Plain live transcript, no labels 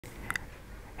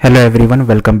Hello everyone,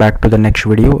 welcome back to the next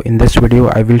video. In this video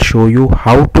I will show you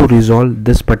how to resolve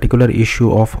this particular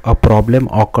issue of a problem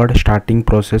occurred starting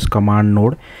process command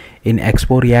node in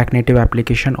Expo React Native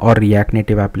application or React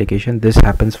Native application. This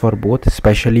happens for both,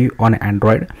 especially on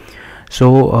Android.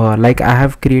 So like I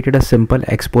have created a simple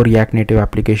Expo React Native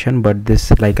application, but this,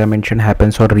 like I mentioned,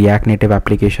 happens on React Native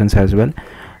applications as well.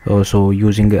 So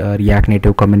using React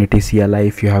Native community CLI,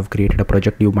 if you have created a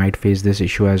project, you might face this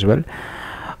issue as well.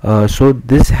 So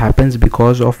this happens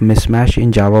because of mismatch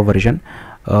in Java version.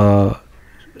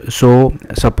 So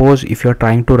suppose if you're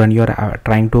trying to run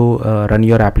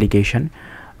your application,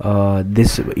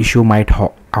 this issue might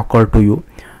occur to you.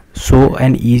 So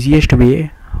an easiest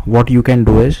way what you can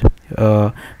do is,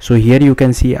 so here you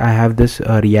can see I have this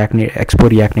Expo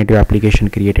React Native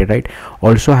application created, right?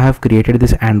 Also I have created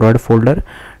this Android folder.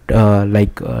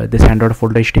 This Android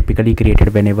folder is typically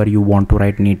created whenever you want to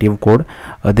write native code.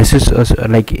 This is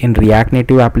like in React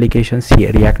Native applications,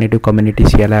 React Native community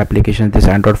CLI applications, this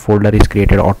Android folder is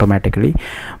created automatically.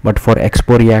 But for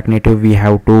Expo React Native, we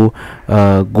have to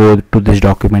go to this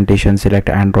documentation, select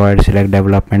Android, select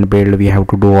development build. We have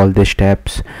to do all these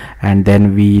steps, and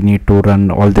then we need to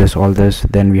run all this,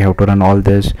 then we have to run all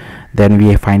this, then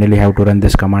we finally have to run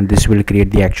this command. This will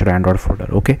create the actual Android folder.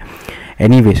 Okay,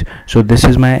 anyways, so this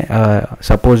is my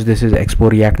suppose this is Expo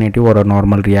React Native or a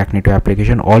normal React Native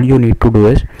application. All you need to do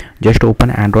is just open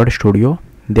Android Studio,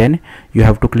 then you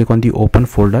have to click on the open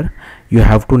folder. You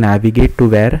have to navigate to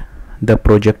where the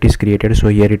project is created. So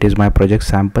here it is, my project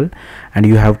sample, and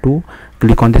you have to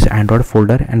click on this Android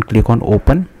folder and click on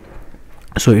open.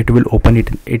 So it will open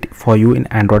it for you in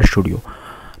Android Studio.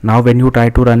 Now when you try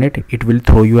to run it, it will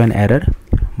throw you an error.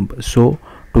 So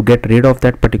to get rid of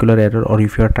that particular error, or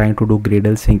if you are trying to do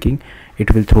Gradle syncing,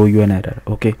 it will throw you an error.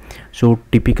 Okay, so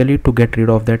typically to get rid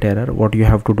of that error, what you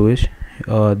have to do is,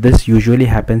 this usually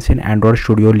happens in Android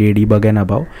Studio Ladybug and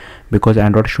above, because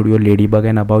Android Studio Ladybug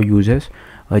and above uses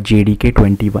JDK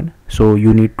 21. So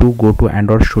you need to go to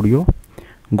Android Studio,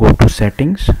 go to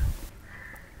settings,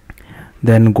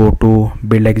 then go to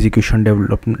build execution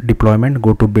deployment,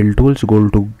 go to build tools, go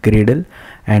to Gradle,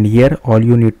 and here all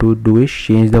you need to do is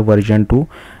change the version to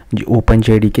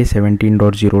OpenJDK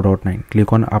 17.0.9.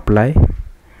 click on apply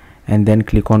and then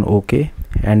click on OK,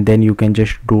 and then you can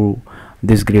just do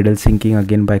this Gradle syncing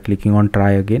again by clicking on try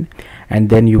again, and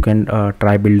then you can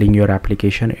try building your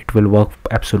application. It will work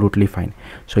absolutely fine.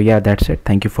 So yeah, that's it.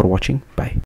 Thank you for watching. Bye.